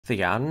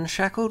The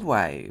Unshackled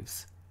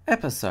Waves,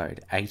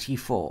 Episode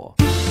 84.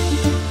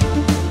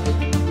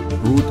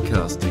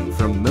 Broadcasting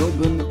from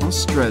Melbourne,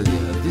 Australia,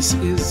 this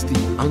is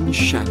The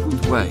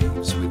Unshackled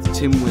Waves with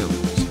Tim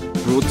Wills,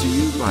 brought to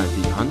you by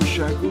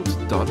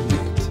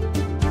theunshackled.net.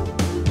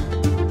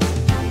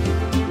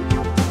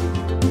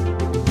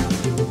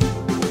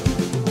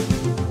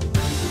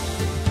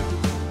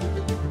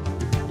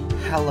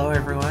 Hello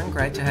everyone,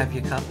 great to have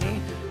your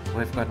company.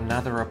 We've got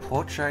another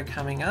report show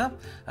coming up.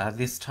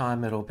 This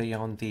time it'll be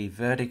on the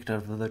verdict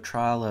of the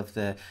trial of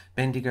the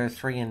Bendigo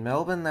 3 in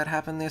Melbourne that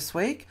happened this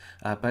week.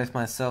 Both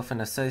myself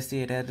and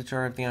Associate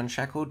Editor of The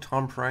Unshackled,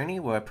 Tom Peroni,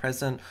 were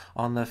present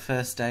on the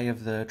first day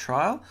of the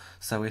trial,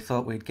 so we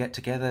thought we'd get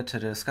together to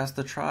discuss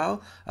the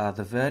trial,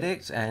 the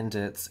verdict and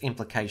its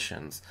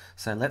implications.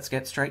 So let's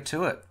get straight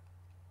to it.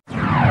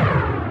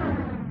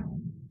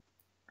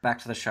 Back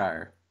to the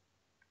show.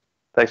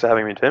 Thanks for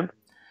having me, Tim.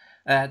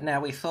 Now,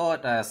 we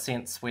thought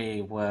since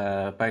we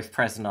were both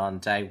present on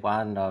day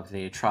one of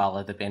the trial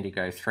of the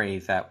Bendigo 3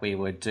 that we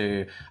would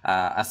do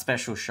a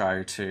special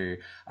show to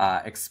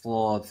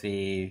explore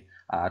the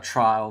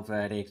trial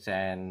verdict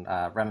and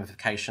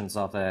ramifications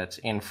of it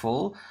in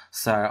full.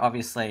 So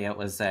obviously it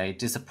was a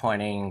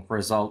disappointing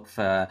result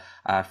for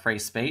free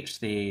speech.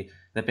 The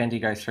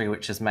Bendigo 3,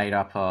 which is made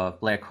up of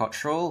Blair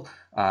Cottrell,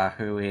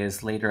 who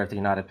is leader of the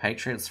United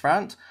Patriots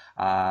Front,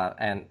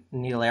 and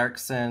Neil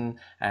Erikson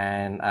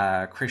and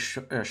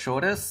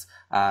Shortis,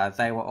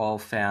 they were all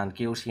found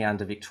guilty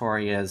under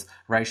Victoria's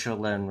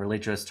Racial and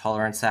Religious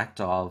Tolerance Act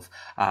of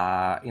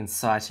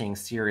inciting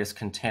serious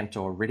contempt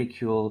or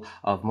ridicule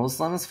of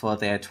Muslims for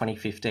their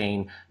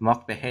 2015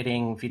 mock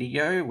beheading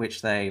video,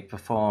 which they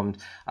performed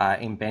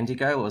in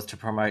Bendigo. It was to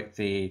promote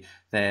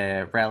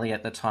their rally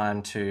at the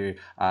time to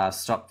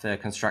stop the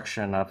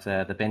construction of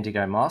the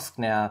Bendigo Mosque.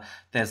 Now,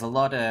 there's a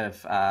lot of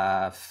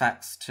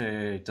facts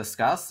to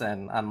discuss,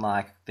 and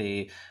unlike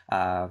the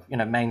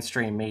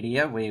mainstream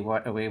media, we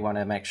want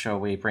to make sure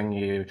we bring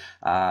you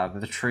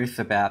the truth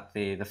about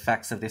the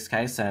facts of this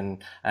case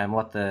and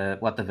what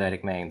the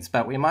verdict means.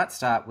 But we might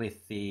start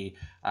with the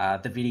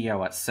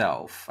video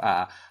itself,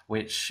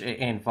 which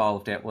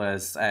involved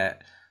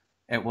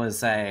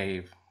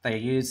they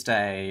used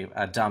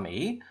a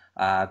dummy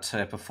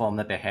to perform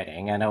the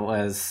beheading, and it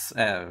was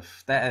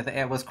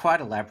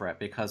quite elaborate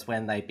because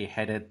when they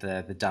beheaded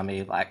the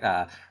dummy,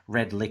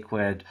 red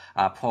liquid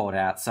poured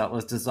out, so it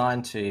was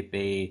designed to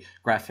be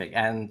graphic.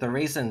 And the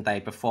reason they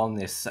performed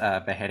this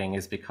beheading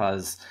is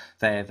because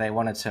they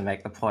wanted to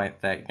make the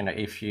point that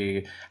if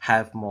you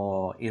have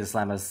more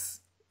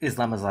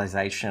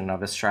Islamization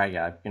of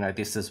Australia,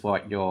 this is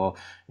what you're,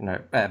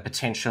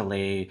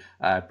 potentially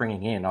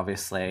bringing in.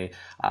 Obviously,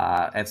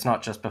 it's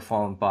not just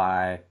performed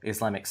by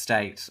Islamic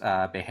State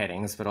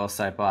beheadings, but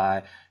also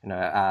by,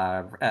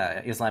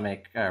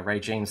 Islamic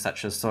regimes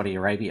such as Saudi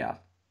Arabia.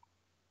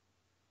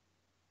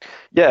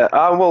 Yeah,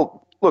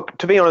 well, look,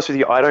 to be honest with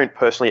you, I don't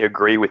personally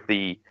agree with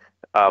the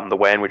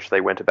way in which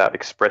they went about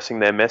expressing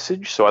their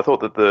message. So I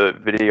thought that the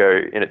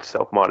video in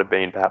itself might have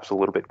been perhaps a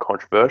little bit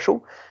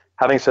controversial.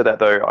 Having said that,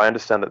 though, I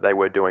understand that they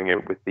were doing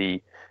it with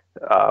the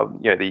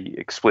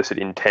explicit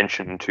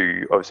intention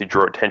to obviously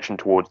draw attention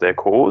towards their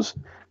cause,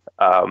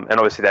 and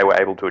obviously they were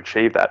able to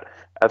achieve that.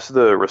 As to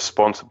the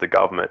response of the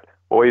government,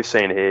 what we've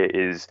seen here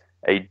is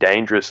a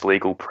dangerous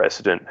legal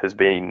precedent has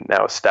been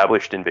now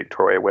established in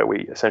Victoria, where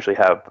we essentially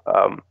have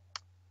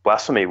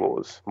blasphemy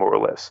laws, more or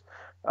less.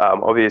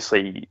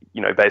 Obviously,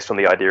 based on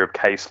the idea of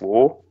case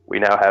law, we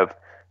now have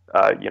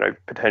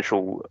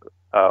potential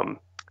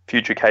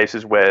future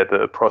cases where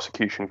the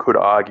prosecution could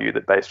argue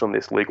that based on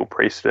this legal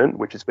precedent,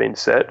 which has been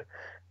set,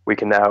 we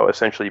can now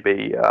essentially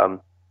be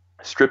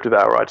stripped of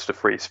our rights to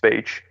free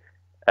speech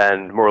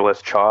and more or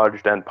less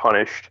charged and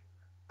punished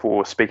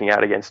for speaking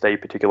out against a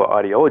particular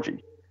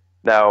ideology.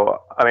 Now,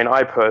 I mean,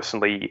 I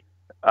personally,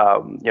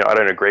 I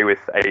don't agree with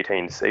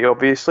 18C,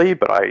 obviously,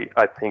 but I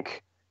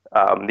think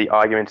the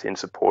arguments in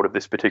support of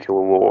this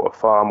particular law are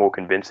far more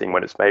convincing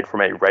when it's made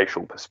from a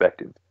racial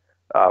perspective.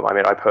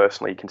 I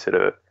personally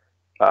consider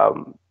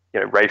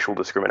racial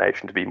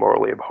discrimination to be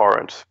morally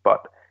abhorrent,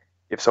 but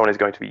if someone is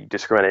going to be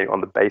discriminating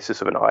on the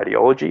basis of an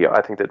ideology,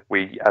 I think that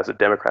we as a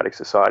democratic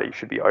society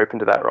should be open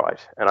to that right.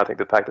 And I think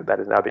the fact that that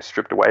has now been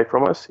stripped away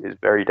from us is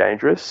very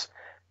dangerous,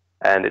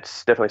 and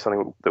it's definitely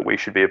something that we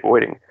should be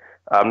avoiding.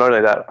 Not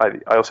only that,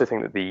 I also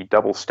think that the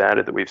double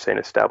standard that we've seen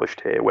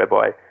established here,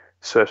 whereby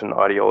certain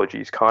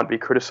ideologies can't be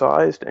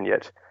criticised, and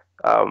yet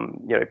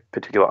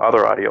particular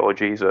other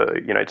ideologies are,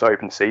 it's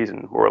open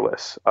season, more or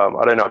less.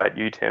 I don't know about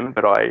you, Tim,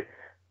 but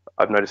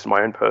I've noticed in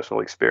my own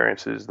personal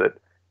experiences that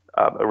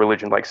a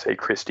religion like, say,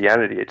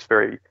 Christianity, it's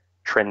very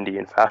trendy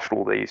and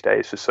fashionable these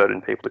days for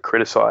certain people to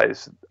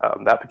criticize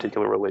that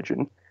particular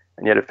religion.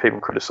 And yet if people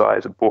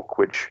criticize a book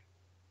which,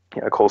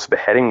 calls for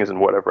beheadings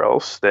and whatever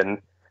else,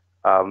 then,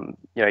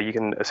 you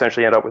can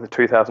essentially end up with a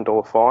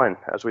 $2,000 fine,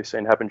 as we've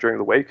seen happen during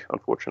the week,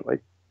 unfortunately.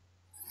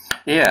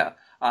 Yeah.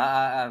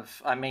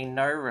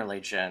 No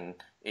religion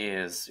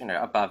is,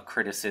 above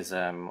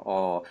criticism,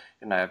 or,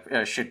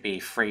 should be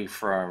free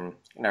from,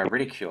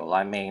 ridicule.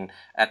 I mean,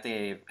 at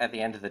the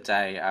end of the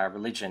day,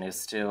 religion is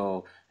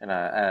still,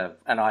 an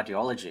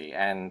ideology,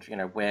 and,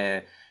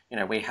 where,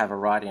 we have a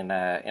right in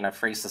a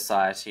free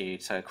society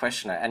to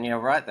question it. And you're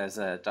right, there's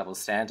a double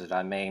standard.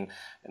 I mean,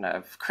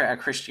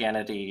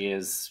 Christianity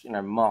is,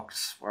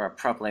 mocked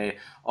probably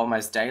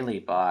almost daily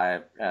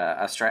by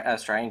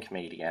Australian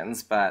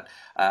comedians, but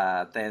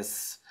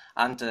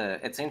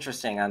it's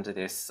interesting, under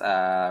this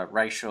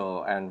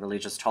Racial and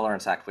Religious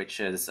Tolerance Act, which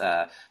has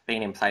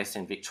been in place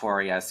in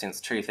Victoria since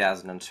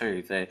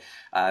 2002.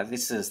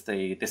 This is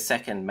the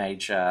second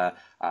major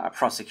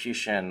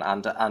prosecution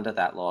under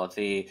that law.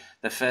 The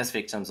first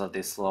victims of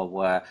this law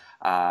were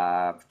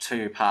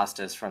two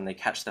pastors from the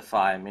Catch the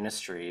Fire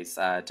ministries,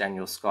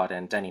 Daniel Scott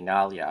and Danny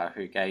Nalia,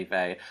 who gave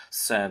a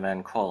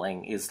sermon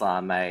calling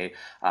Islam a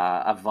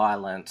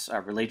violent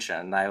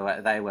religion.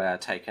 They were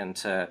taken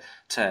to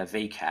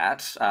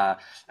VCAT.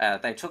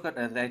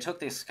 They took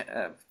this.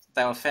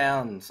 They were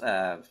found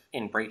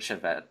in breach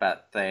of it,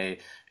 but they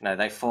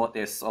fought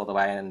this all the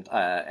way, and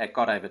it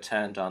got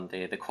overturned on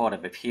the Court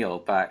of Appeal.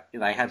 But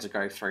they had to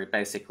go through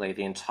basically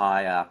the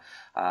entire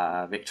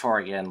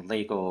Victorian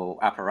legal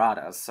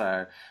apparatus.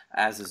 So,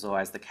 as is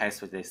always the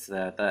case with this,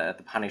 the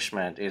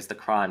punishment is the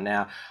crime.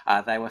 Now,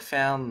 they were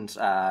found,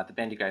 the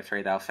Bendigo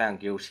Three, they were found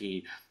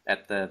guilty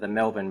at the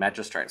Melbourne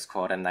Magistrates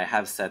Court, and they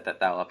have said that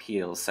they'll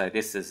appeal. So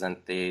this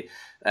isn't the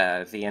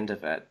end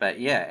of it. But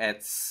yeah,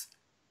 it's.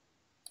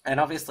 And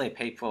obviously,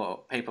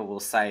 people will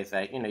say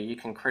that, you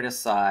can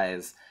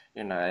criticize,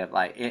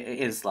 like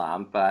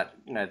Islam, but,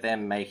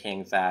 them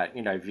making that,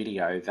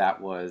 video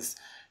that was,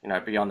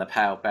 beyond the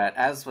pale. But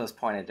as was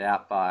pointed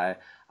out by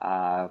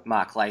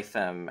Mark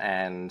Latham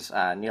and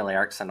Neil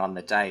Erikson on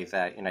the day,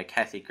 that,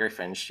 Kathy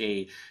Griffin,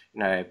 she,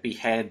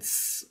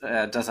 beheads,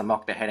 does a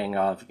mock beheading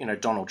of,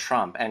 Donald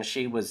Trump, and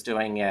she was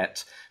doing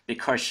it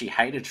because she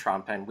hated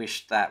Trump and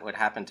wished that would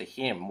happen to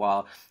him,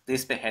 while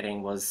this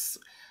beheading was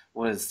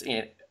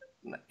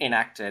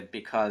enacted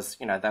because,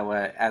 they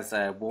were, as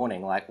a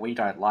warning, like, we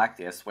don't like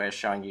this, we're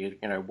showing you,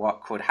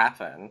 what could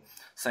happen.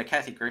 So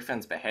Kathy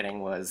Griffin's beheading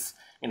was,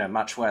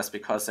 much worse,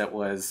 because it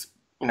was,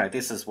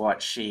 this is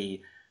what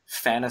she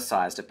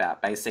fantasized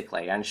about,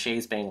 basically, and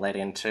she's being led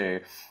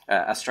into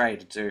Australia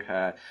to do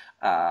her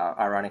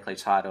ironically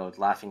titled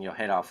Laughing Your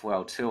Head Off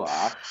World Tour,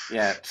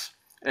 yet,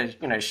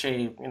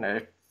 she,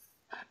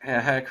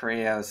 her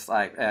career is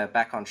like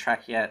back on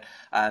track, yet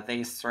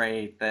these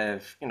three,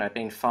 they've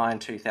been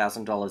fined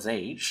 $2,000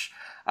 each.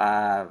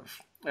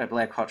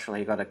 Blair Cottrell,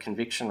 he got a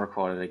conviction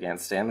recorded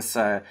against him,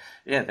 so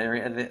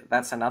yeah,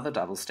 that's another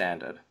double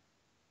standard.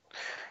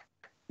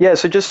 Yeah,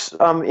 so just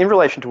in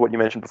relation to what you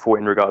mentioned before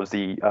in regards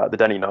to the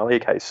Danny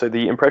Nalia case, so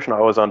the impression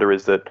I was under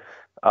is that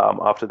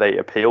after they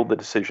appealed the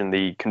decision,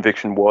 the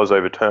conviction was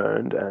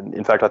overturned, and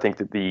in fact I think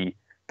that the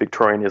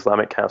Victorian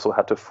Islamic Council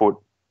had to foot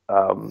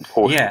the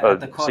Court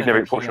of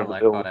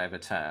Appeal got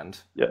overturned.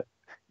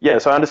 Yeah.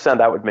 So I understand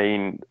that would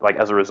mean, like,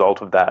 as a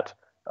result of that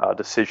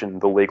decision,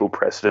 the legal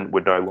precedent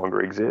would no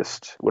longer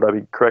exist. Would I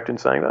be correct in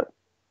saying that?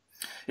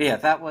 Yeah,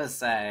 that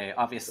was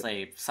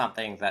obviously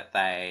something that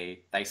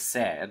they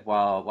said.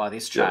 While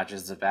this charge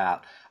is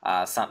about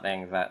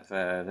something that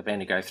the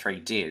Bendigo Three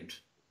did.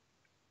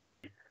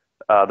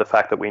 The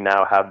fact that we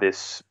now have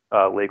this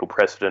legal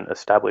precedent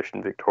established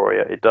in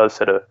Victoria, it does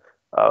set a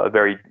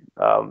very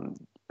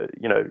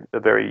a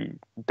very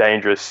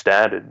dangerous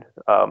standard,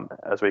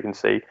 as we can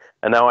see.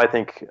 And now I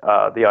think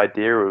the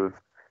idea of,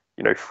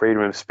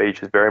 freedom of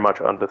speech is very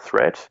much under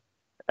threat.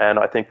 And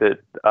I think that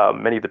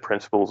many of the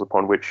principles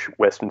upon which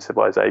Western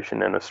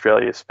civilization and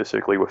Australia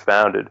specifically were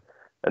founded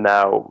are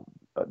now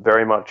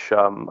very much,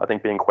 I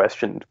think, being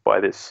questioned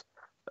by this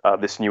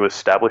new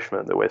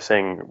establishment that we're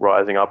seeing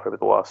rising up over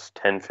the last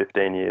 10,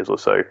 15 years or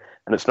so.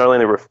 And it's not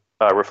only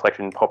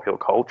reflected in popular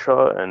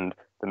culture and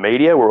the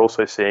media, we're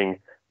also seeing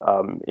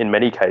in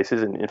many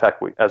cases, and in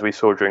fact, as we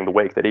saw during the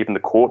week, that even the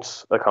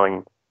courts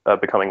are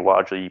becoming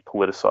largely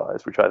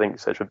politicized, which I think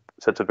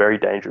sets a very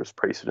dangerous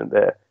precedent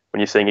there. When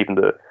you're seeing even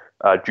the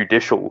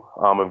judicial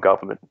arm of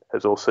government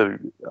has also,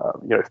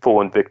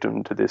 fallen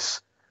victim to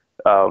this,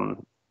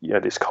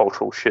 this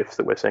cultural shift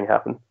that we're seeing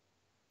happen.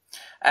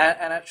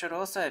 And it should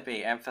also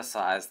be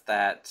emphasised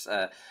that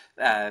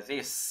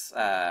this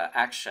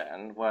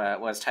action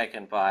was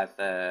taken by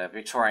the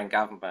Victorian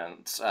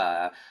Government,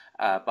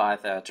 by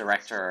the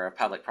Director of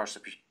Public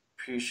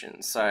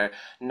Prosecution. So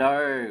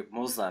no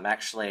Muslim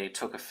actually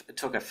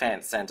took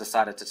offence and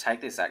decided to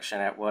take this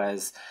action. It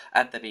was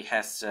at the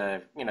behest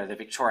of the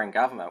Victorian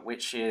Government,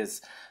 which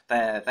is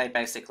they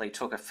basically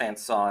took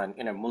offence on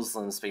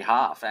Muslims'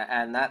 behalf,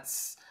 and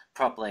that's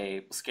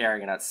probably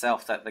scary in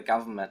itself, that the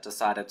government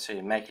decided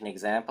to make an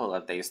example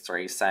of these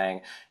three,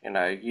 saying,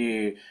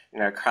 you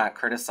can't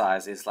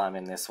criticise Islam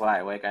in this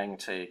way. We're going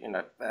to,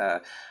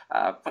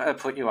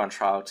 put you on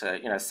trial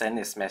to, send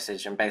this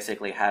message and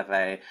basically have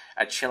a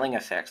chilling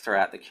effect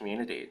throughout the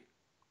community.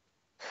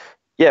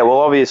 Yeah, well,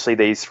 obviously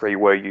these three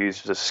were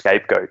used as a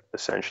scapegoat,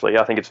 essentially.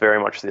 I think it's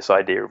very much this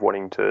idea of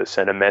wanting to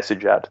send a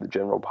message out to the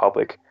general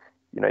public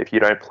if you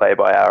don't play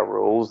by our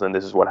rules, then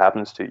this is what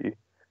happens to you.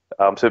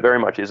 So it very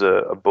much is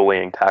a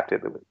bullying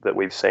tactic that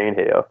we've seen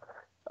here.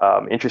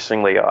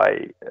 Interestingly,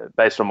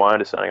 based on my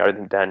understanding, I don't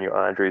think Daniel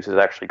Andrews has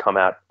actually come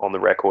out on the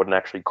record and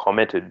actually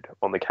commented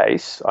on the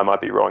case. I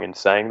might be wrong in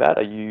saying that.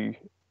 Are you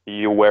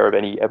aware of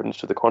any evidence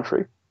to the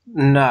contrary?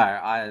 No,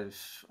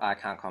 I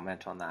can't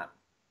comment on that.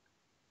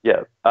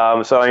 Yeah.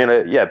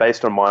 So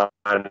based on my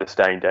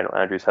understanding, Daniel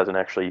Andrews hasn't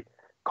actually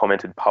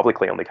commented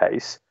publicly on the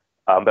case.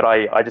 But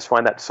I just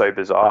find that so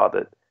bizarre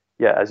that,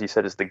 yeah, as you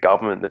said, it's the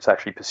government that's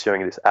actually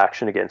pursuing this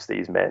action against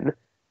these men,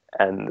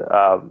 and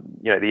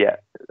the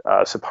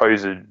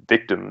supposed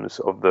victims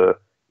of the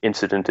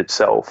incident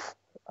itself,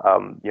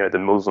 the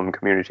Muslim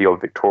community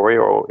of Victoria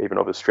or even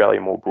of Australia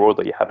more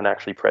broadly, haven't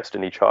actually pressed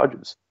any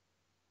charges.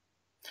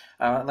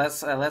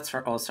 Let's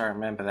also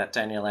remember that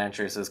Daniel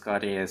Andrews has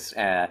got his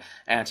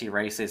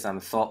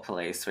anti-racism thought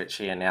police, which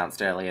he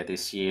announced earlier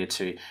this year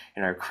to,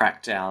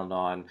 crack down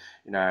on,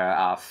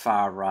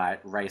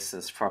 far-right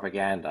racist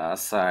propaganda.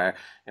 So,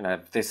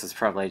 this is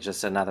probably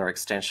just another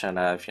extension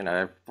of,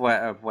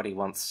 what he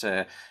wants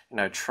to,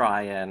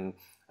 try and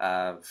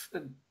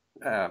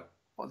the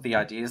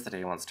ideas that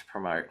he wants to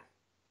promote.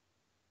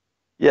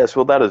 Yes,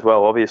 well, that as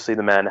well. Obviously,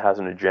 the man has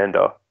an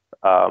agenda.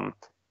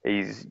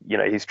 He's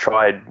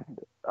tried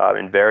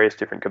in various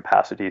different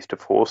capacities to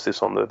force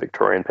this on the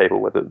Victorian people,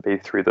 whether it be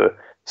through the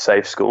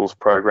Safe Schools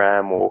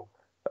program or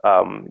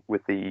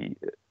with the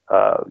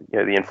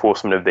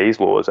enforcement of these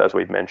laws, as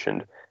we've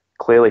mentioned.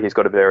 Clearly, he's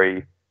got a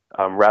very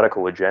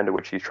radical agenda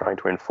which he's trying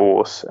to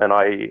enforce, and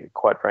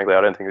quite frankly,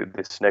 I don't think that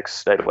this next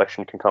state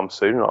election can come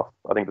soon enough.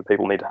 I think that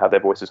people need to have their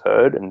voices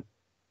heard, and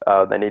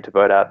they need to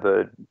vote out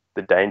the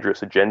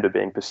dangerous agenda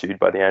being pursued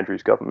by the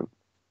Andrews government.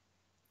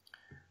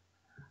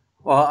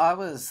 Well, I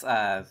was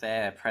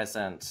there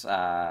present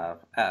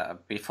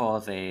before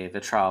the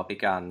trial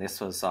began.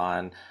 This was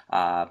on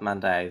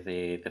Monday,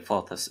 the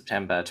 4th of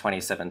September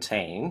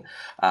 2017.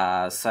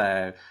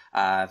 So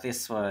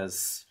this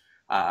was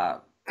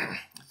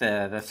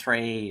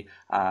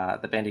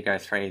the Bendigo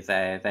three.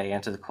 They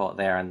entered the court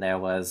there, and there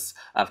was,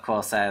 of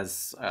course,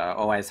 as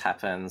always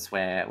happens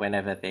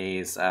whenever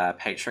these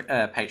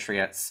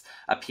patriots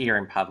appear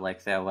in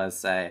public, there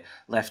was a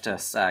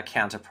leftist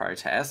counter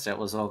protest. It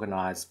was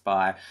organised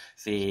by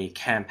the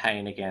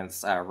Campaign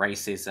Against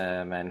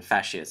Racism and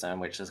Fascism,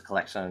 which is a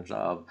collection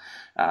of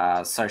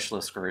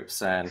socialist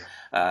groups, and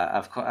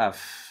of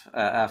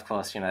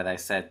course, they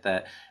said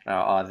that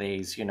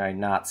these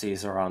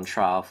Nazis are on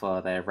trial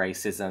for their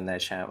racism. Their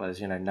chant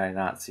was no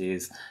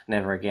Nazis,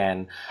 never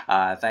again.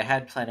 They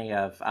had plenty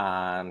of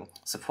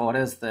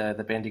supporters,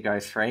 the Bendigo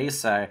Three.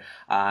 So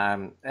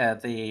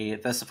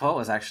the support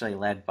was actually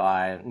led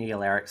by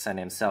Neil Erikson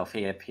himself.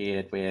 He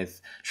appeared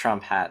with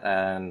Trump hat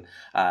and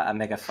a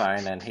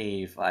megaphone, and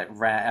he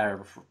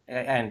ran.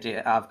 And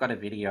I've got a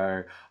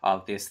video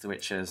of this,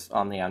 which is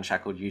on the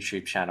Unshackled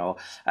YouTube channel.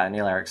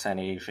 Neil Erikson,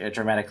 he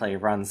dramatically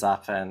runs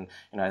up and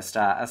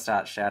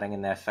starts shouting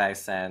in their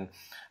face, and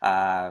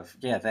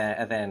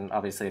then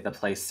obviously the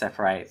police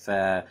separate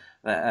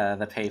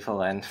the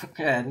people, and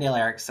Neil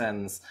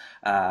Erikson's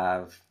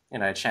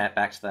chant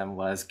back to them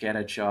was "Get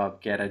a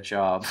job, get a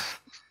job."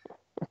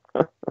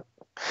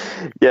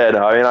 Yeah,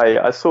 no, I mean,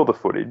 I saw the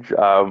footage.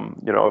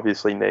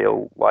 Obviously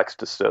Neil likes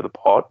to stir the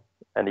pot,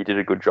 and he did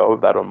a good job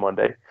of that on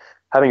Monday.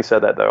 Having said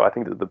that, though, I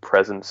think that the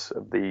presence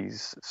of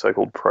these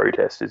so-called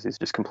protesters is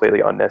just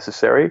completely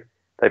unnecessary.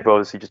 They've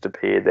obviously just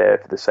appeared there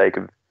for the sake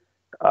of,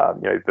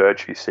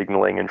 virtue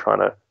signaling and trying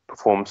to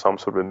perform some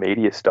sort of a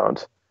media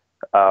stunt.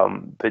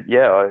 But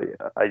yeah,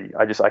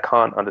 I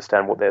can't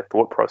understand what their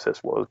thought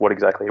process was, what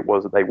exactly it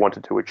was that they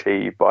wanted to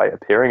achieve by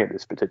appearing at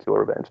this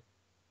particular event.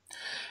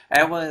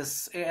 It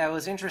was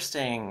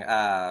interesting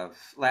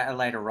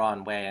later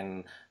on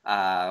when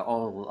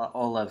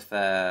all of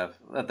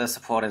the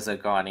supporters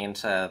had gone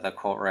into the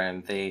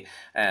courtroom.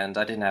 And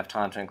I didn't have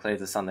time to include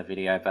this on the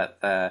video, but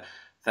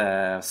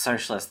the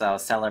socialists, they were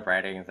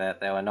celebrating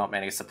that there were not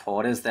many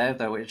supporters there,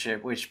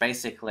 which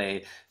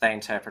basically they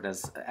interpret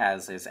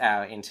as is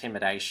our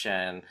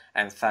intimidation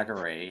and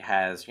thuggery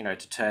has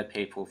deterred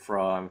people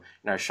from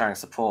showing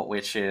support,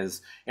 which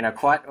is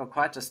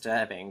quite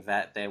disturbing.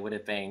 That there would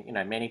have been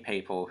many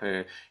people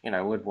who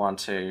would want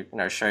to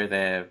show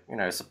their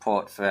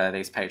support for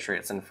these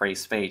patriots and free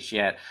speech,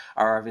 yet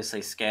are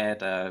obviously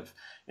scared of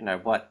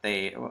what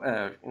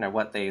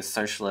these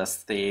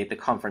socialists, the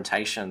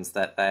confrontations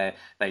that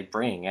they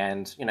bring,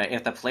 and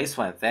if the police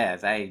weren't there,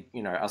 they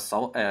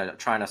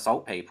try and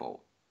assault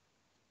people.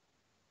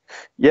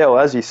 Yeah, well,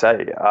 as you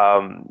say,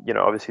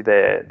 obviously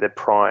their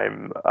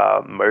prime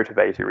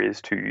motivator is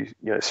to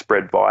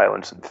spread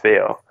violence and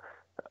fear.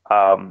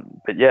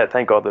 But yeah,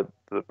 thank God that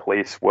the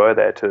police were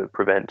there to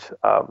prevent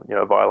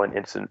a violent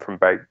incident from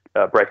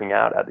breaking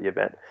out at the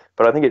event.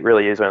 But I think it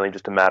really is only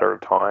just a matter of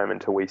time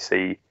until we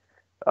see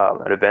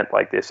an event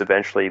like this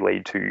eventually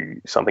lead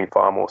to something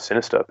far more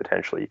sinister,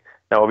 potentially.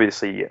 Now,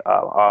 obviously,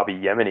 RB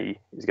Yemeni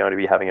is going to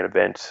be having an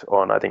event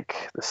on, I think,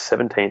 the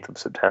 17th of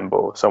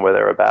September, somewhere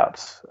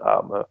thereabouts,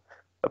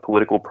 a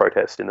political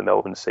protest in the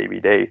Melbourne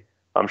CBD.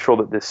 I'm sure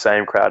that this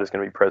same crowd is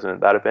going to be present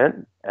at that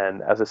event.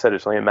 And as I said,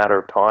 it's only a matter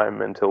of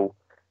time until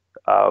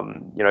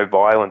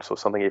violence or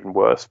something even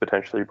worse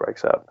potentially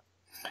breaks out.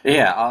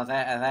 Yeah,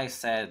 they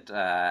said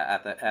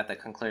at the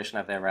conclusion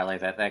of their rally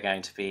that they're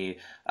going to be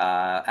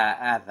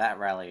at that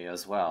rally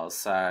as well.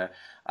 So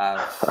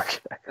Okay.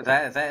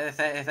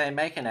 they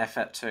make an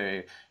effort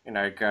to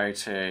go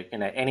to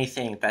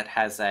anything that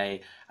has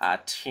a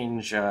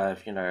tinge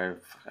of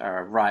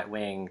right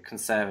wing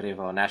conservative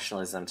or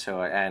nationalism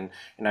to it, and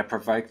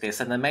provoke this.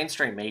 And the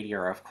mainstream media,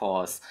 of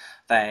course,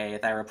 they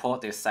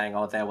report this saying,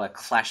 "Oh, there were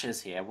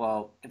clashes here."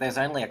 Well, there's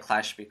only a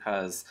clash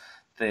because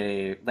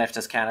the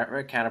leftist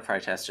counter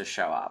protesters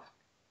show up.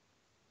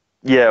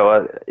 Yeah,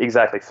 well,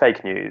 exactly.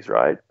 Fake news,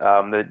 right?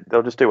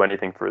 They'll just do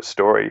anything for a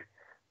story.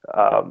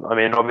 I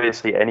mean,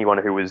 obviously, anyone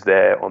who was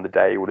there on the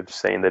day would have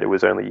seen that it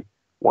was only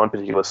one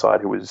particular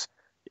side who was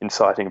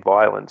inciting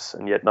violence,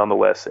 and yet,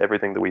 nonetheless,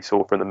 everything that we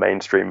saw from the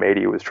mainstream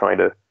media was trying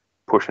to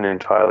push an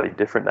entirely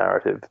different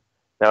narrative.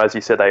 Now, as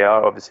you said, they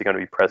are obviously going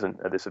to be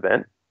present at this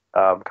event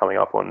coming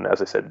up on,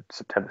 as I said,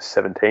 September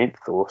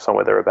 17th or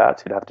somewhere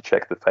thereabouts. You'd have to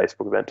check the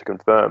Facebook event to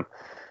confirm.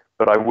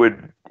 But I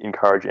would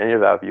encourage any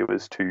of our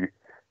viewers to,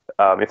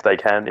 if they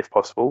can, if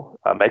possible,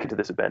 make it to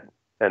this event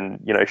and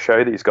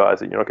show these guys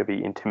that you're not going to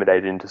be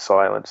intimidated into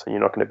silence, and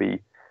you're not going to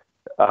be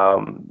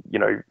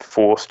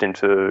forced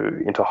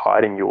into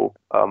hiding your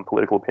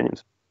political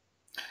opinions.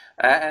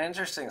 An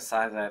interesting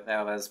side that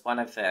there was one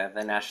of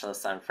the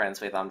nationalists I'm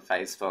friends with on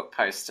Facebook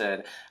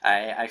posted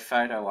a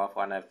photo of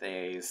one of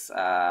these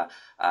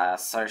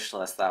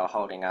socialists. They were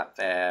holding up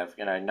their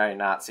no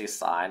Nazi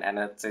sign, and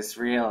it's this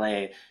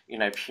really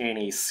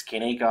puny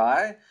skinny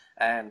guy.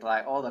 And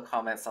like all the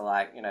comments are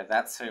like,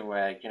 that's who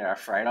we're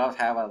afraid of.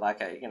 How are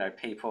like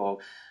people,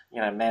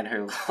 men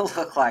who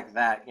look like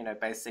that,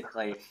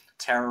 basically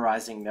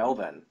terrorizing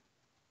Melbourne.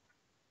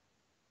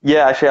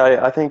 Yeah, actually,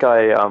 I think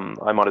I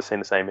might have seen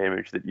the same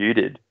image that you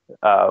did.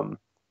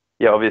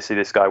 Yeah, obviously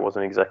this guy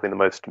wasn't exactly the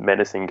most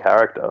menacing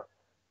character,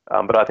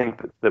 but I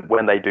think that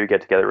when they do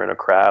get together in a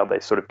crowd, they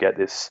sort of get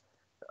this,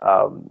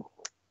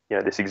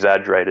 this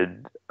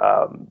exaggerated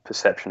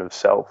perception of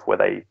self, where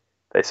they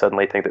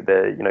suddenly think that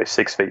they're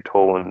 6 feet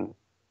tall and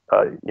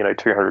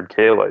 200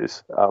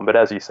 kilos. But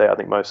as you say, I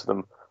think most of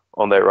them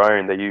on their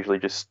own, they're usually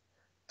just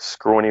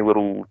scrawny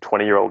little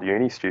 20-year-old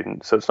uni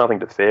students. So it's nothing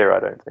to fear, I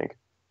don't think.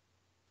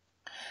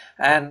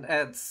 And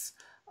it's,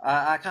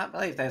 I can't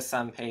believe there's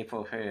some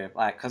people who,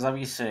 like, because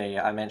obviously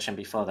I mentioned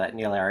before that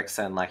Neil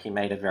Erikson, like, he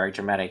made a very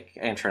dramatic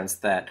entrance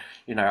that,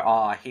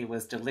 he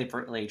was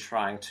deliberately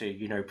trying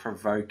to,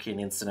 provoke an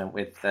incident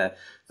with the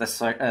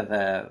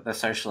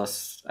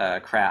socialist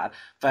crowd.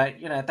 But,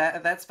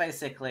 that's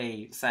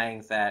basically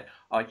saying that,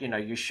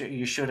 you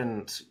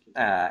shouldn't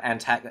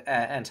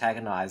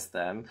antagonize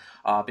them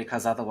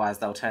because otherwise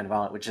they'll turn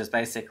violent, which is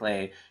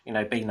basically,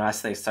 be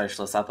nice to these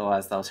socialists,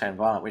 otherwise they'll turn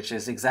violent, which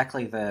is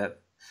exactly the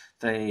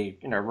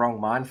wrong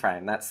mind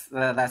frame. That's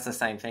the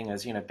same thing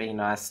as be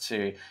nice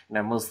to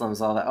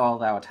Muslims or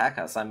they'll attack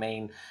us. I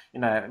mean,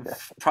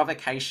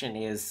 provocation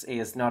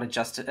is not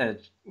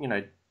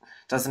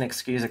doesn't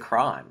excuse a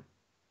crime.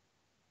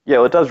 Yeah,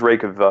 well, it does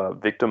reek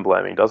of victim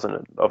blaming, doesn't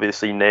it?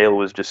 Obviously, Neil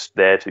was just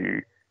there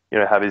to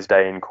have his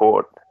day in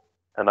court,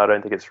 and I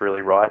don't think it's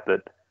really right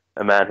that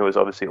a man who was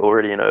obviously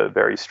already in a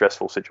very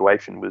stressful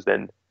situation was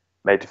then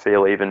made to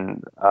feel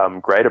even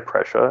greater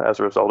pressure as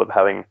a result of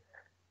having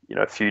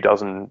a few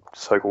dozen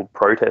so-called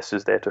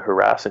protesters there to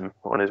harass him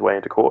on his way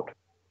into court.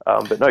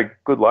 But no,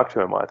 good luck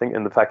to him, I think.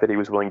 And the fact that he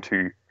was willing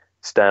to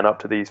stand up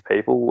to these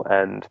people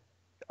and,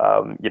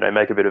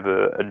 make a bit of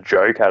a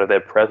joke out of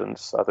their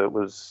presence, I thought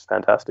was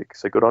fantastic.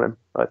 So good on him,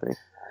 I think.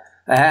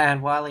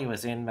 And while he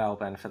was in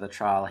Melbourne for the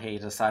trial, he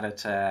decided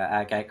to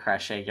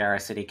gatecrash a Yarra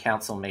City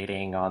Council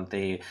meeting on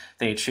the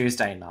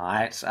Tuesday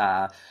night.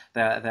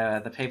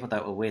 The people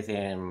that were with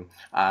him,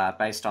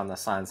 based on the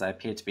signs, they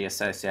appeared to be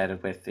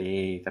associated with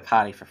the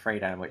Party for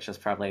Freedom, which is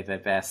probably the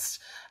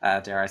best,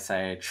 dare I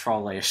say,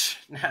 trollish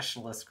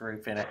nationalist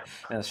group in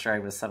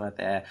Australia with some of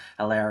their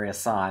hilarious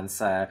signs.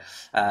 So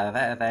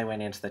they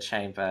went into the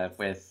chamber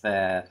with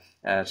their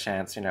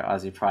chants,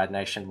 Aussie Pride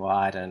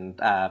nationwide, and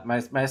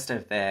most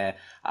of their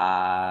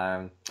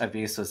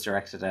abuse was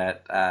directed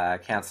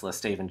at Councillor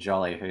Stephen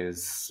Jolly,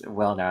 who's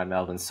well-known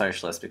Melbourne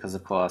socialist, because,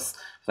 of course,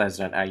 for those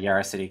who don't know,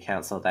 Yarra City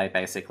Council, they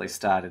basically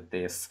started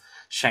this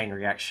chain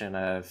reaction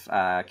of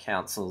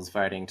councils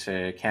voting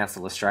to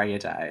cancel Australia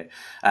Day.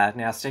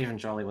 Now, Stephen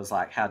Jolly was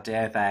like, how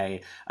dare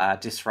they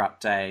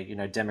disrupt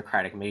a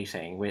democratic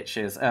meeting, which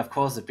is, of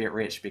course, a bit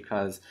rich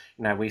because,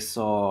 we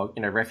saw,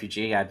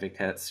 refugee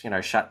advocates,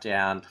 shut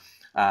down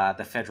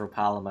the federal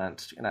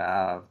parliament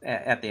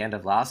at the end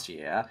of last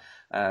year.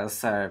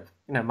 So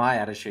my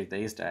attitude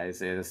these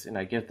days is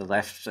give the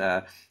left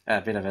a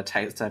bit of a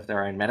taste of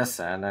their own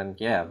medicine, and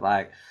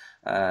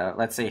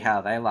let's see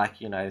how they like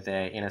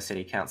their inner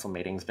city council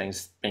meetings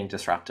being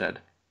disrupted.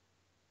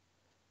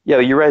 Yeah,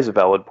 you raise a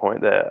valid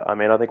point there. I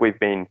mean, I think we've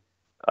been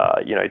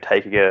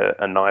taking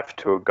a knife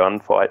to a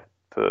gunfight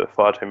for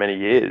far too many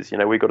years.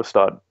 We've got to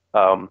start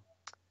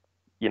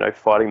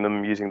fighting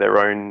them using their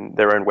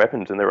own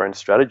weapons and their own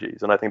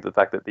strategies. And I think the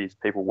fact that these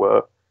people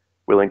were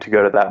willing to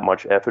go to that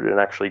much effort and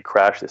actually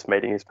crash this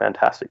meeting is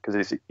fantastic, because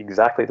it's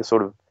exactly the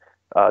sort of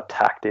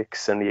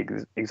tactics and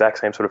the exact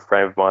same sort of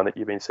frame of mind that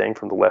you've been seeing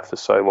from the left for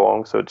so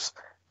long. So it's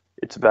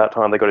about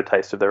time they got a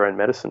taste of their own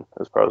medicine,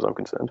 as far as I'm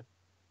concerned.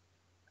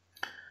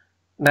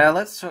 Now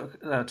let's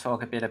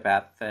talk a bit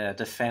about the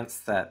defence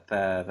that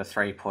the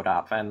three put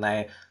up, and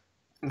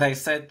they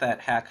said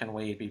that how can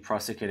we be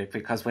prosecuted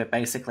because we're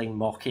basically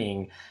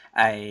mocking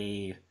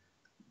an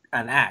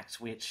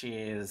act which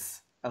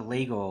is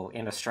illegal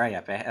in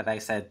Australia. They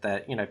said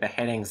that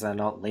beheadings are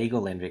not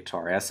legal in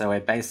Victoria, so we're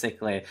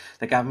basically,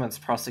 the government's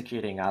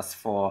prosecuting us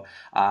for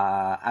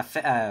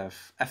offending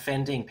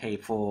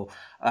people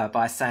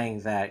by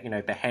saying that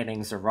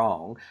beheadings are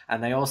wrong.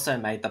 And they also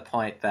made the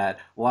point that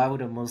why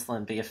would a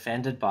Muslim be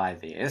offended by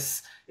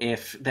this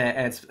if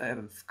it's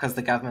because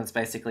the government's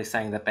basically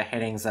saying that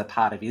beheadings are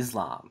part of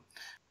Islam.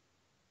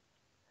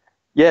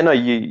 Yeah, no,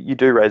 you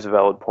do raise a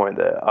valid point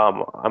there.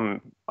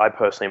 I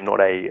personally am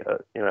not a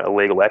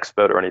legal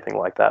expert or anything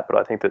like that, but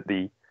I think that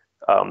the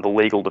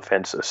legal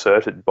defence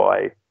asserted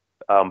by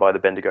the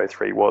Bendigo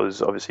Three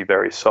was obviously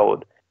very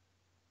solid.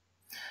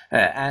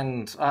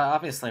 And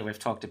obviously we've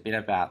talked a bit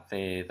about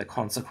the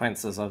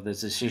consequences of the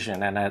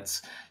decision, and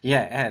it's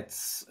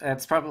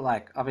probably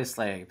like,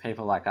 obviously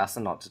people like us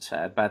are not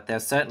deterred, but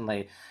there's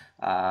certainly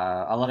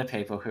a lot of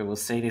people who will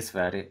see this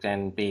verdict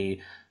and be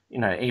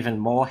even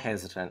more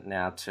hesitant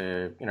now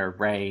to,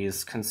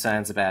 raise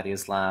concerns about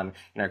Islam,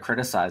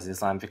 criticise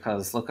Islam,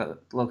 because look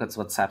at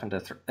what's happened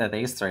to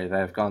these three.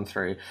 They've gone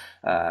through,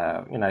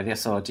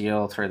 this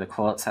ordeal through the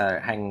courts,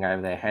 hanging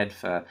over their head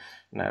for,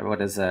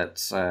 what is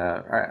it,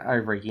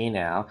 over a year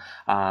now.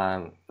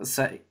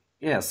 So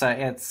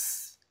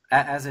it's,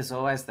 as is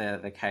always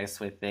the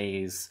case with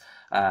these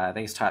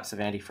types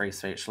of anti-free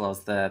speech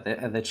laws,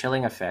 the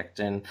chilling effect,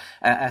 and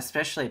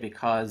especially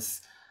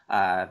because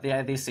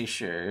this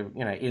issue,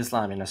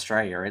 Islam in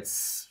Australia,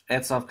 it's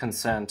of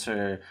concern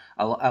to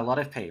a lot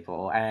of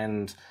people,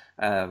 and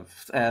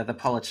the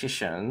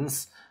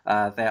politicians,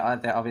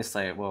 they're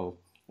obviously, well,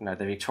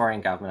 the Victorian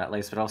government at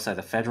least, but also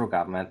the federal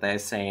government, they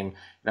seem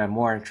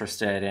more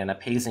interested in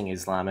appeasing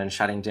Islam and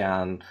shutting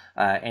down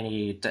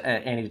any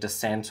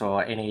dissent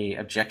or any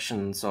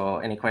objections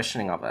or any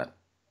questioning of it.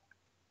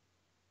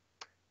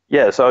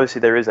 Yeah, so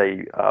obviously there is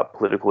a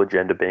political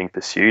agenda being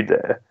pursued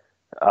there.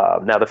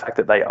 Now, the fact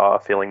that they are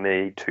feeling the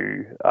need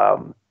to,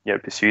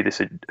 pursue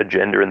this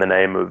agenda in the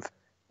name of,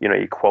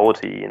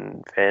 equality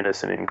and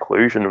fairness and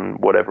inclusion and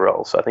whatever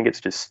else, I think it's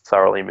just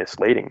thoroughly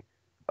misleading.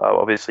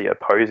 Obviously,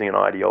 opposing an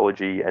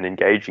ideology and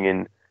engaging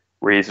in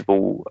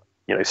reasonable,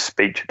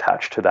 speech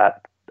attached to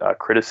that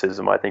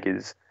criticism, I think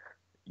is,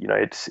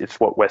 it's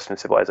what Western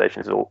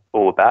civilization is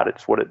all about.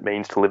 It's what it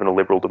means to live in a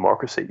liberal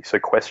democracy. So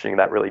questioning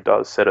that really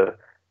does set a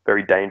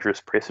very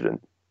dangerous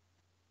precedent.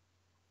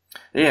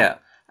 Yeah.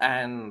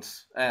 And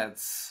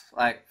it's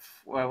like,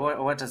 well,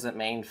 what does it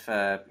mean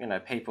for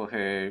people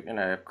who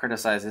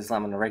criticize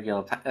Islam on a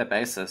regular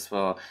basis?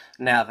 Well,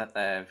 now that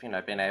they've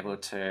been able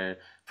to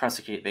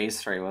prosecute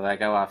these three, will they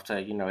go after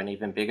an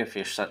even bigger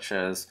fish such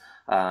as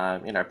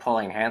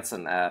Pauline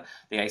Hanson? The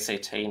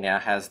ACT now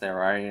has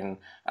their own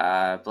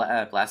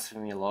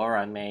blasphemy law.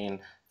 I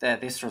mean,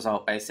 this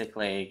result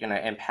basically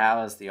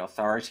empowers the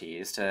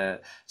authorities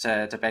to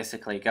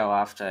basically go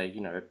after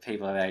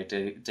people they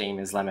deem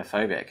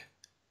Islamophobic.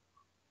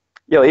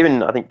 Yeah,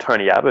 even I think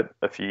Tony Abbott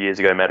a few years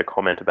ago made a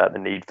comment about the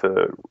need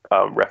for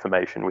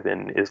reformation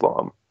within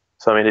Islam.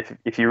 So I mean,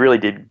 if you really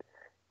did,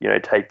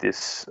 take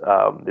this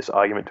this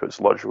argument to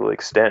its logical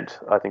extent,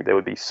 I think there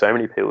would be so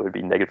many people who'd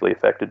be negatively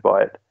affected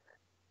by it.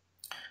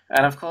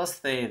 And of course,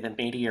 the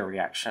media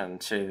reaction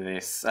to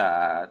this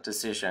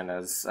decision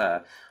has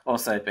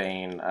also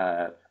been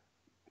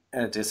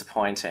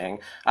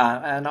disappointing,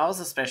 and I was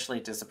especially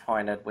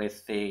disappointed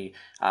with the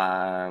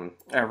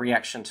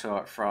reaction to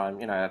it from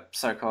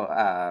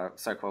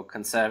so-called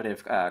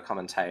conservative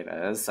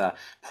commentators.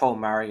 Paul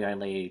Murray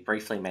only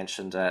briefly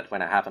mentioned it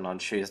when it happened on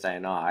Tuesday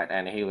night,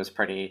 and he was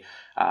pretty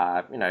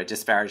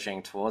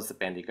disparaging towards the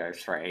Bendigo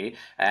Three,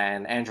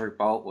 and Andrew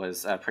Bolt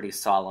was pretty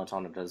silent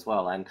on it as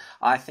well. And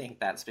I think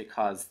that's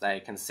because they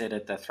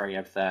considered the three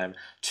of them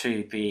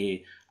to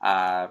be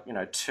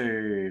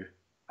too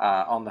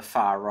on the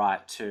far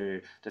right to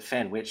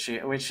defend, which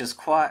is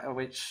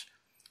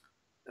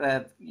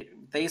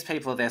these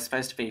people, they're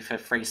supposed to be for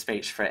free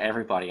speech for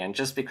everybody, and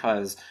just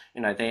because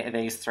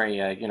these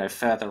three are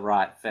further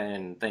right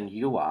than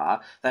you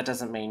are, that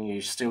doesn't mean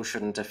you still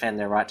shouldn't defend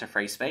their right to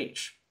free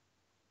speech.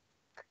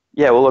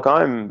 Yeah, well, look,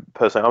 I'm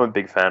a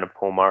big fan of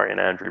Paul Murray and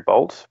Andrew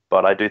Bolt,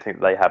 but I do think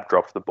they have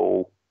dropped the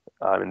ball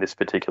in this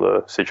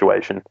particular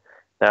situation.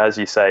 Now, as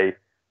you say,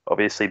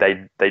 obviously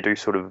they do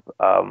sort of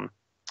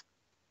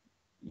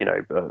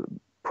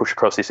push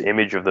across this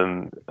image of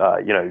them,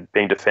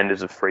 being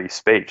defenders of free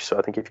speech. So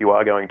I think if you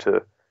are going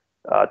to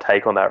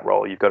take on that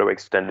role, you've got to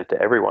extend it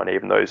to everyone,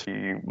 even those who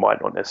you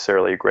might not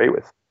necessarily agree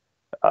with.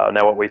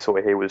 Now, what we saw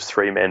here was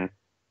three men,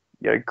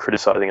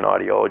 criticizing an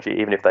ideology,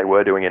 even if they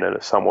were doing it in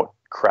a somewhat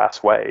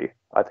crass way.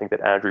 I think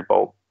that Andrew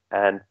Bolt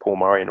and Paul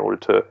Murray, in order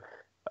to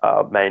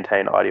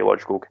maintain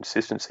ideological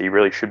consistency,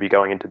 really should be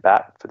going into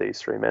bat for these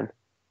three men.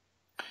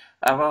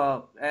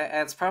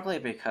 It's probably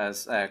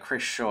because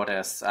Chris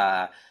Shortis,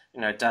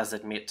 does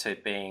admit to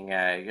being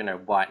a,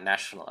 white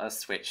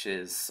nationalist, which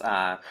is,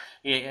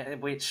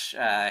 which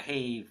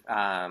he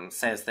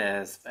says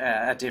there's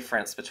a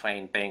difference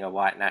between being a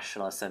white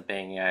nationalist and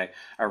being a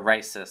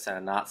racist and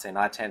a Nazi. And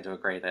I tend to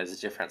agree there's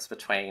a difference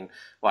between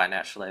white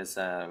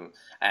nationalism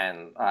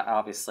and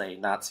obviously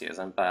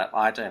Nazism, but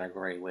I don't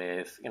agree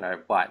with,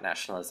 white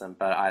nationalism.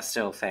 But I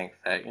still think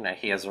that,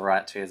 he has a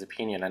right to his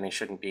opinion and he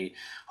shouldn't be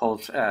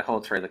hauled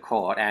through the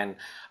court. And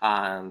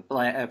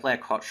Blair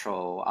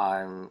Cottrell,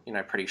 I'm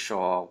pretty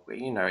sure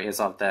is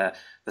of the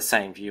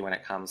same view when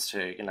it comes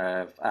to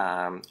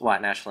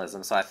white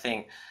nationalism. So I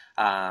think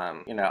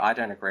I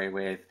don't agree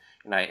with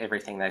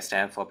everything they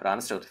stand for, but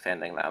I'm still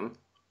defending them.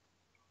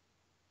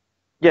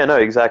 Yeah, no,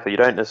 exactly. You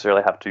don't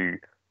necessarily have to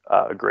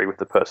agree with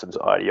the person's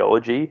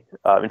ideology.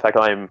 In fact,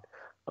 I'm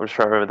just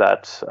trying to remember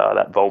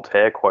that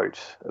Voltaire quote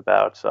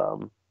about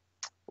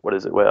what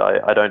is it? Where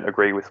I don't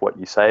agree with what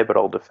you say, but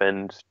I'll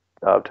defend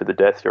to the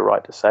death your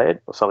right to say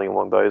it, or something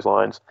along those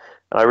lines.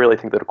 And I really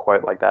think that a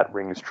quote like that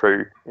rings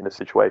true in a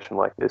situation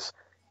like this.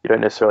 You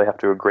don't necessarily have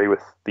to agree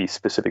with the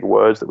specific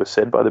words that were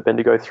said by the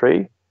Bendigo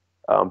Three,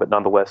 but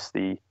nonetheless,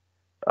 the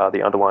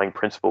underlying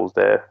principles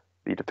there,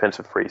 the defence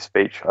of free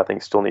speech, I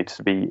think still needs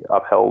to be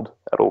upheld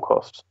at all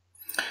costs.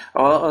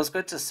 Well, it was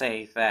good to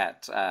see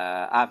that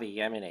Avi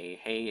Yemeni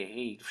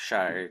he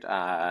showed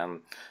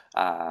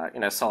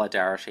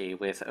solidarity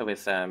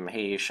with them.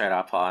 He showed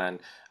up on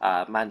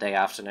Monday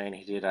afternoon.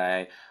 He did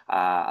a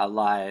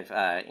live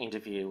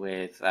interview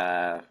with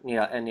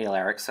Neil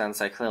Erikson.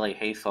 So clearly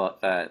he thought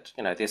that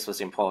this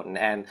was important.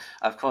 And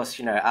of course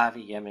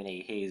Avi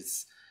Yemeni,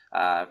 he's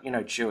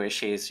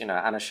Jewish. He's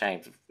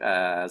unashamed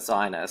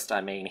Zionist.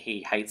 I mean,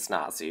 he hates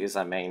Nazis.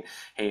 I mean,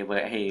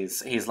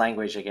 his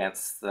language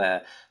against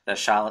the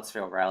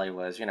Charlottesville rally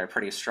was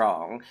pretty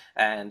strong.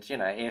 And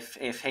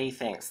if he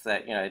thinks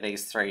that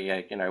these three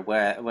are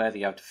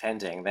worthy of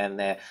defending, then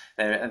they're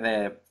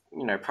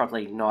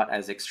probably not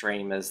as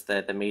extreme as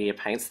the media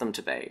paints them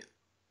to be.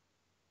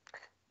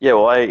 Yeah,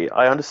 well,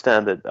 I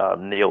understand that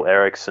Neil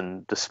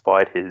Erikson,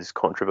 despite his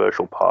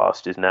controversial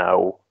past, is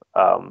now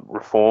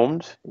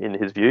reformed in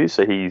his views.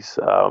 So he's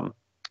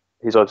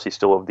obviously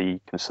still of the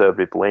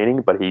conservative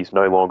leaning, but he's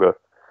no longer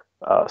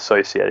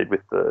associated with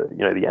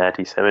the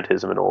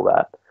anti-Semitism and all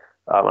that.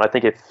 And I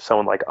think if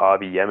someone like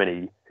Avi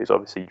Yemeni, who's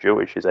obviously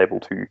Jewish, is able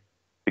to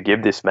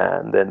forgive this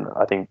man, then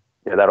I think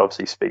that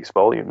obviously speaks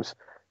volumes.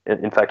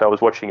 In fact, I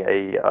was watching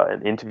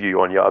an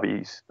interview on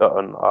Avi's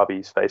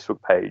Facebook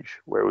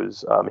page where it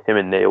was him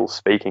and Neil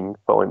speaking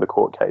following the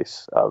court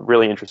case.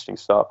 Really interesting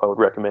stuff. I would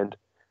recommend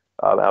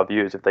our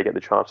viewers, if they get the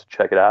chance, to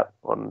check it out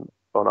on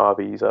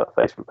Avi's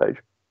Facebook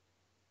page.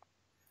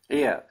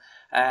 Yeah,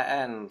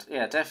 and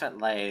yeah,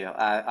 definitely.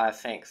 I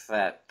think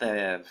that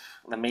the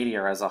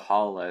media as a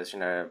whole has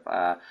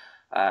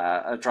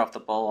dropped the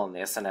ball on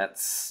this, and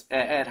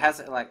it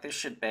has like this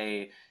should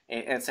be.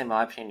 It's in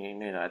my opinion,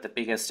 the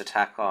biggest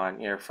attack on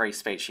free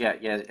speech. Yeah,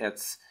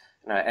 it's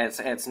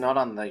not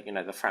on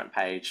the front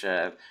page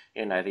of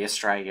the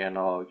Australian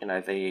or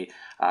the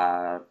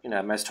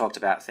most talked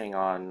about thing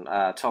on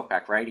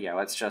Talkback Radio.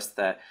 It's just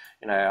that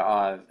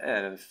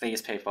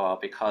these people,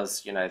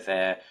 because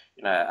they're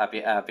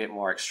a bit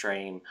more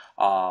extreme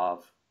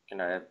of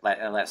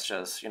let's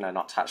just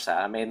not touch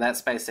that. I mean,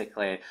 that's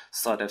basically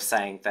sort of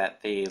saying that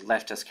the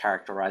leftist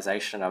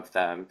characterization of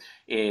them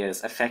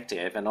is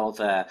effective, and all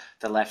the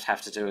left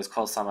have to do is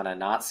call someone a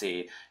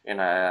Nazi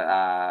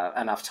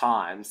enough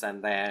times,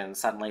 and then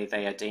suddenly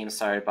they are deemed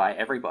so by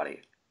everybody.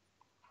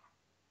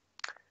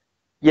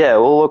 Yeah,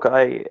 well, look,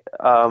 I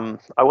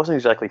wasn't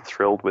exactly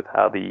thrilled with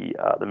how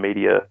the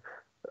media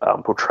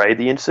portrayed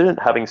the incident.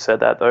 Having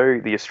said that, though,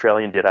 the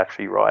Australian did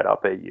actually write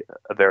up a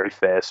very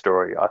fair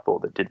story, I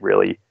thought, that did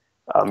really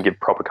give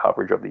proper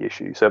coverage of the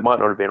issue. So it might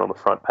not have been on the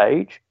front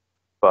page,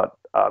 but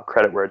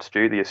credit where it's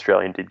due, the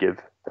Australian did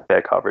give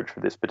fair coverage for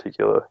this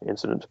particular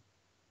incident.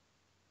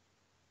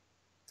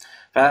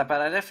 But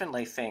I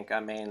definitely think,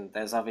 I mean,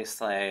 there's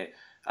obviously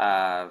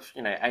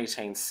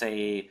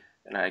 18C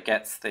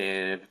gets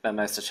the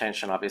most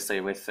attention,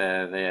 obviously, with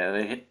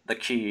the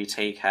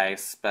QUT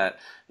case. But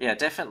yeah,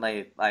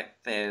 definitely, like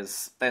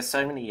there's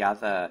so many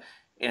other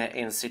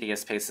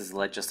insidious pieces of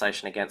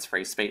legislation against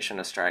free speech in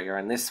Australia,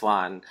 and this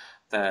one,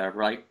 the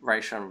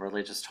Racial and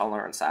Religious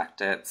Tolerance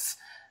Act, it's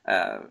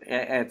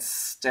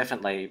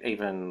definitely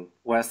even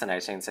worse than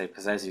 18C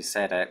because, as you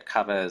said, it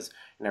covers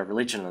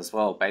religion as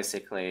well,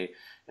 basically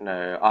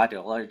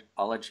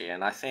ideology,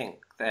 and I think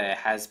there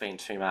has been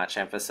too much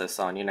emphasis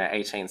on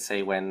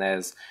 18C when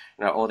there's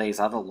all these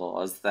other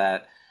laws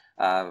that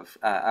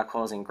are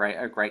causing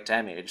great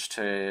damage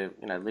to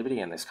liberty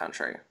in this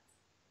country.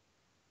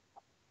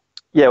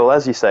 Yeah, well,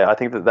 as you say, I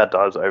think that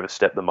does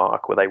overstep the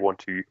mark where they want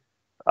to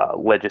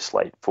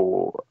legislate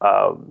for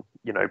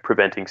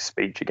preventing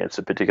speech against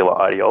a particular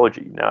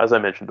ideology. Now, as I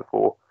mentioned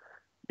before,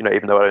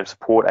 even though I don't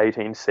support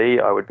 18C,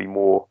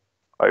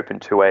 I open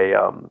to I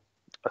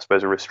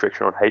suppose, a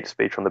restriction on hate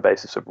speech on the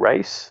basis of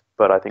race.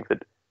 But I think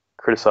that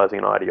criticizing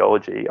an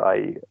ideology,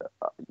 I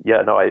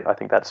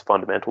think that's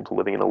fundamental to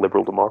living in a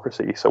liberal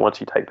democracy. So once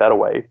you take that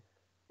away,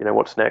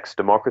 what's next?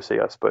 Democracy,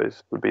 I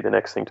suppose, would be the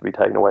next thing to be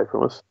taken away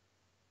from us.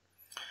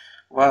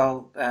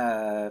 Well,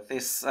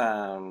 this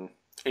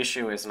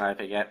issue isn't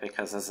over yet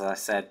because, as I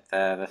said,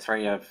 the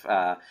three have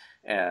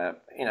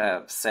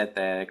said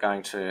they're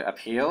going to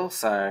appeal.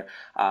 So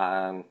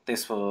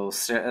this will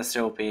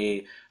still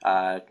be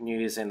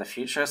news in the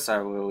future.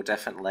 So we'll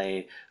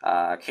definitely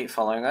keep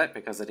following it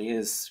because it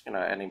is,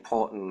 an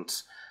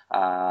important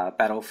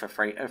battle for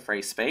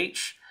free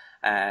speech.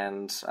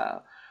 And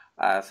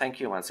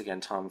thank you once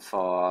again, Tom,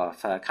 for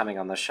coming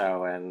on the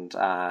show and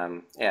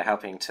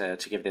helping to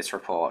give this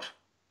report.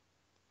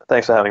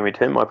 Thanks for having me,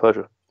 Tim. My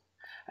pleasure.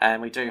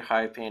 And we do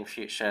hope in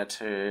future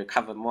to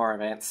cover more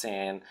events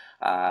in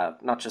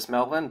not just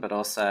Melbourne, but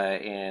also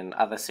in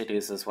other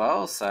cities as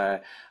well. So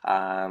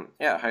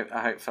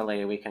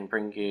hopefully we can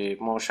bring you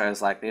more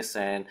shows like this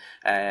and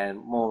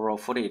more raw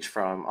footage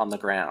from on the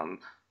ground.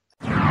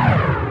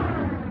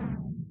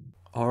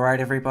 Alright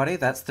everybody,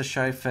 that's the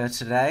show for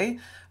today.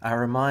 A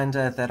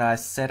reminder that I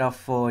set off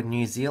for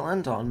New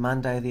Zealand on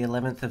Monday the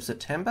 11th of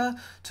September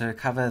to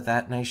cover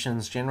that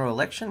nation's general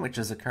election, which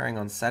is occurring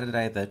on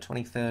Saturday the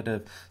 23rd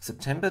of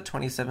September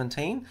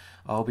 2017.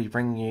 I'll be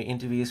bringing you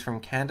interviews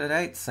from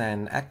candidates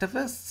and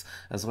activists,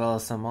 as well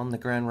as some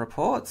on-the-ground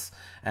reports.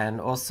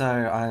 And also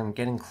I'm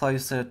getting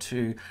closer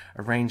to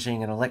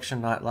arranging an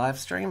election night live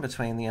stream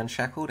between the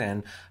Unshackled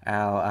and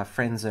our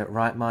friends at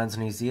Right Minds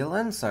New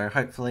Zealand, so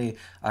hopefully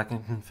I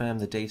can confirm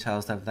the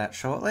details of that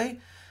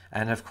shortly.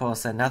 And of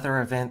course,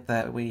 another event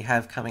that we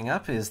have coming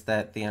up is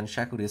that the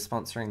Unshackled is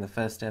sponsoring the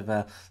first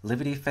ever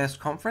Liberty Fest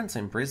conference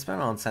in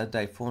Brisbane on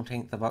Saturday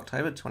 14th of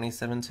October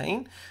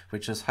 2017,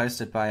 which is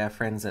hosted by our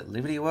friends at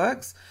Liberty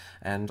Works.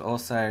 And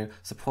also,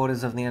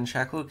 supporters of the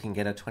Unshackled can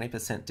get a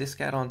 20%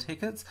 discount on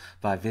tickets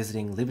by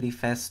visiting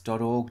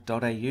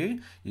libertyfest.org.au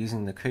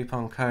using the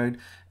coupon code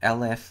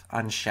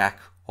LFUNSHAC,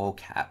 all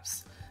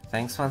caps.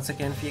 Thanks once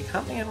again for your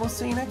company, and we'll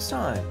see you next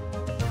time.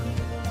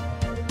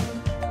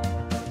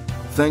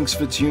 Thanks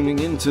for tuning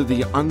in to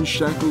the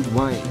Unshackled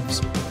Waves.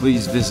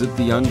 Please visit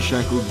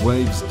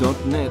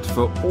theunshackledwaves.net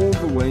for all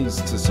the ways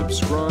to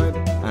subscribe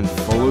and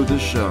follow the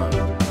show.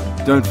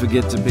 Don't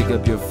forget to pick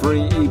up your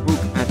free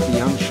ebook at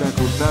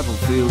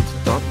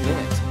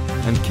theunshackledbattlefield.net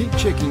and keep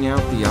checking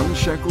out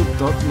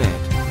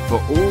theunshackled.net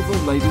for all the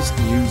latest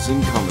news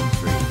and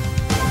commentary.